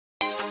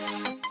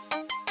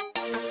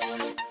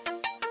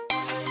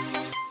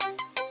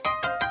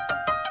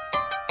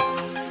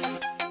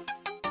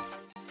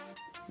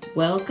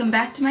Welcome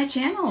back to my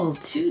channel.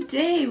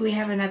 Today we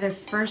have another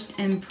first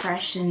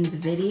impressions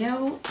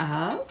video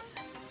of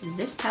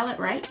this palette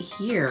right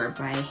here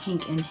by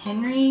Hank and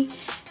Henry.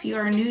 If you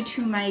are new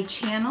to my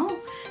channel,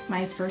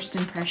 my first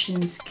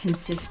impressions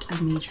consist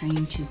of me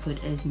trying to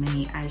put as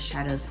many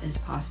eyeshadows as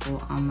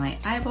possible on my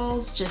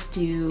eyeballs just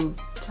to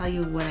tell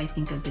you what I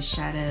think of the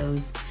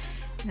shadows.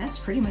 And that's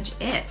pretty much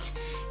it.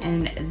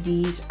 And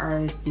these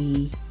are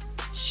the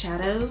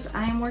shadows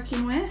I am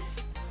working with.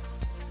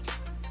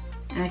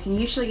 And I can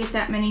usually get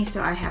that many,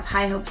 so I have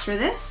high hopes for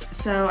this.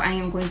 So I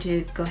am going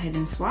to go ahead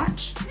and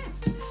swatch.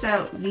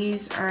 So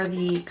these are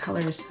the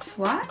colors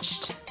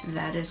swatched.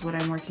 That is what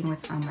I'm working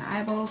with on my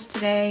eyeballs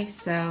today.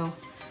 So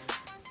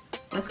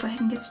let's go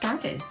ahead and get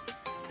started.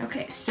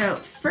 Okay, so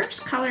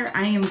first color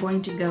I am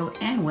going to go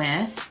in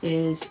with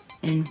is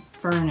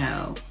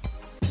Inferno.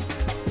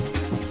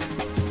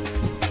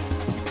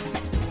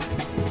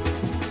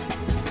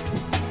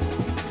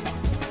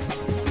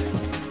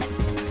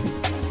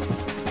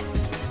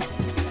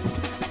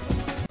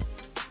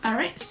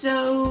 Alright,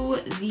 so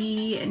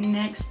the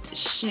next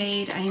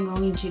shade I am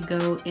going to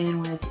go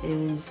in with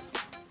is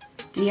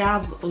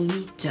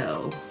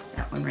Diablito,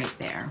 that one right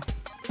there.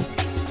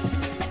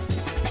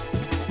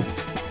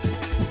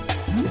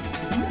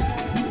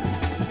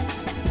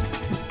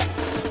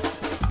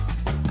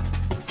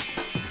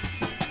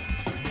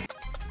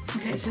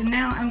 Okay, so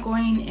now I'm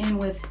going in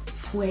with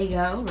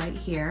Fuego right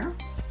here.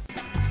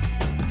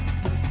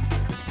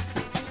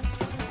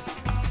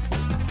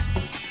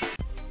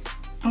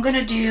 I'm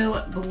gonna do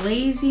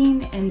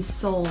Blazing and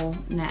Soul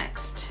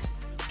next.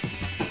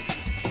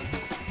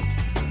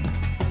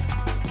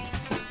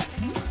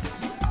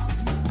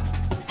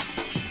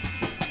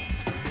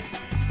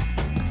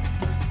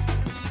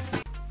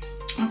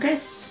 Okay,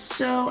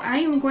 so I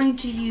am going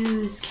to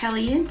use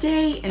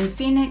Caliente and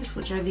Phoenix,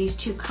 which are these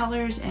two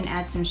colors, and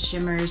add some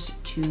shimmers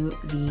to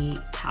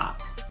the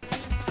top.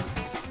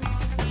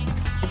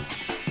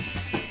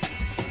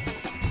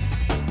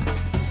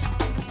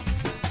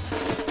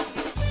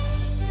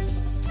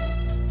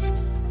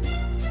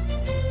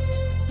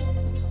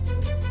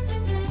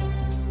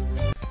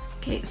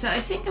 Okay, so I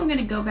think I'm going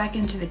to go back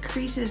into the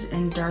creases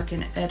and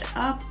darken it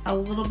up a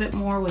little bit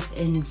more with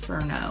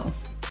Inferno.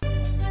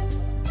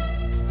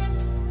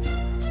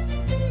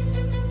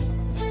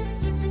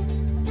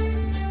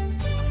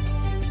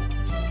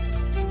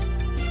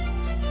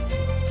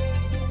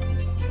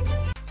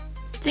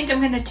 I think I'm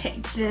going to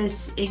take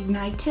this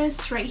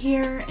Ignitus right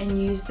here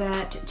and use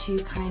that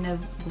to kind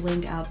of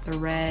blend out the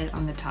red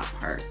on the top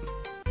part.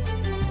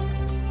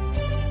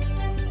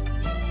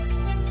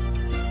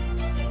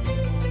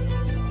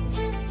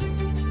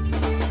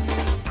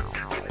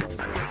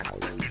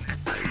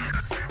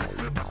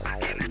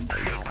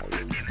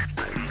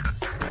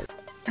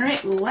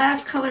 Alright,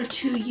 last color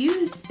to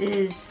use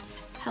is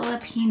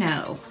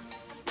Jalapeno,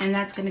 and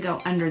that's going to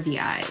go under the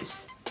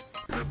eyes.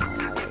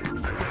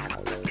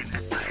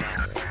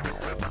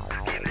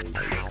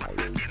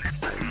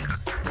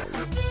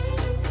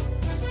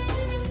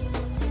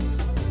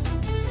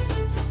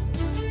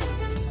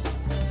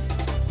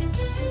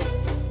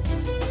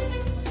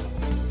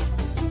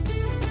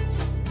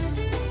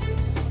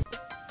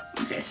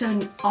 So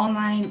all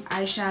 9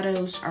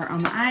 eyeshadows are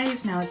on the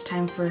eyes. Now it's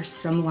time for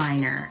some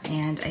liner.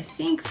 And I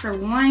think for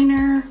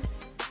liner,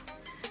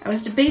 I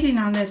was debating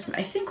on this, but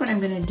I think what I'm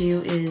going to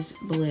do is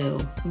blue.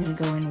 I'm going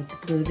to go in with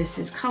the blue. This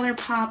is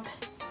ColourPop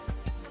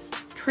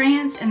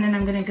Prance, and then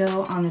I'm going to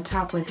go on the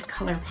top with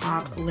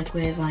ColourPop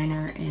Liquid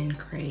Liner in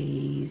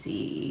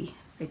Crazy.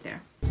 Right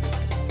there.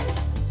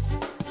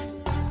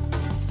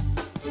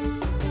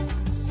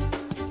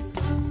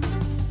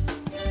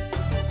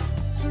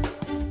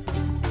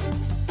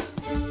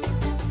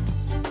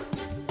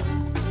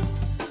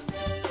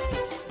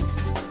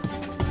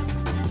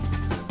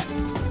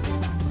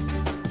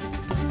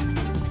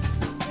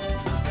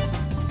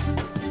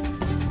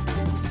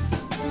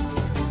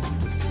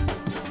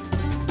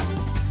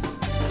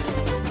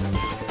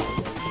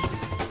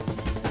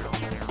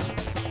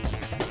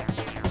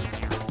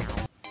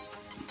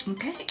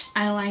 Okay,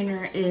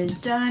 eyeliner is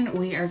done.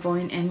 We are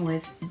going in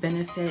with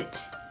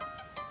Benefit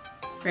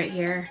right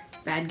here,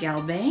 Bad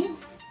Gal Bang.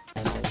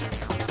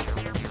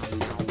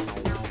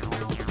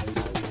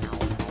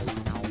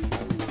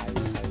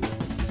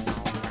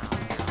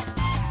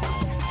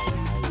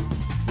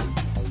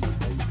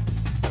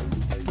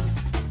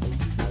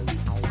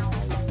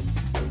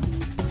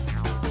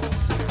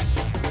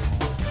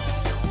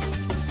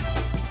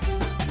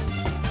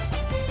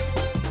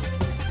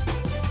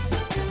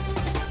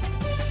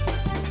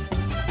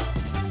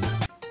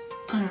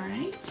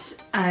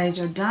 Eyes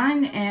are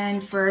done,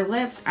 and for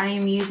lips I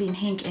am using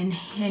Hank and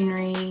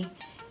Henry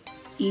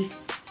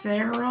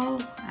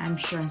Ethereal. I'm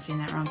sure I'm saying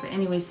that wrong, but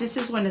anyways, this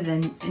is one of the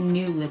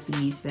new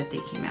lippies that they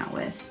came out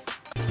with.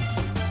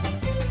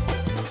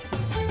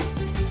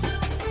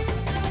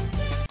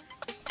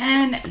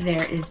 And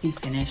there is the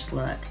finished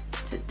look.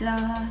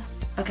 Ta-da!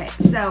 Okay,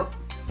 so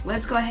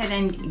let's go ahead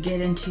and get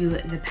into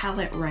the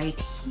palette right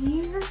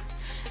here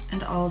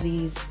and all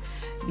these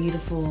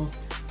beautiful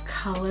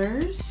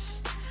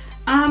colors.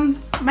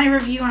 My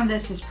review on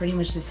this is pretty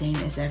much the same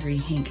as every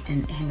Hank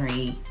and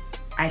Henry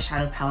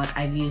eyeshadow palette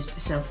I've used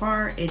so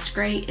far. It's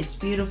great, it's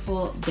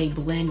beautiful, they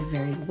blend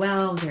very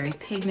well, very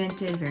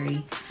pigmented,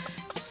 very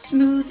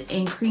smooth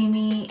and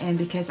creamy, and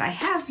because I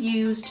have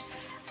used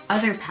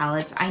other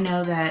palettes, I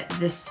know that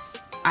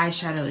this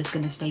eyeshadow is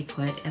going to stay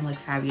put and look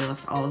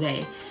fabulous all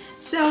day.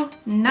 So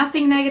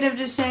nothing negative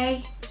to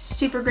say,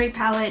 super great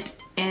palette,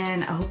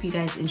 and I hope you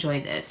guys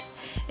enjoyed this.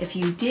 If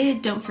you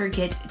did, don't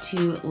forget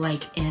to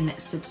like and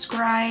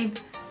subscribe.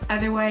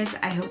 Otherwise,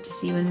 I hope to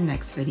see you in the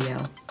next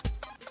video.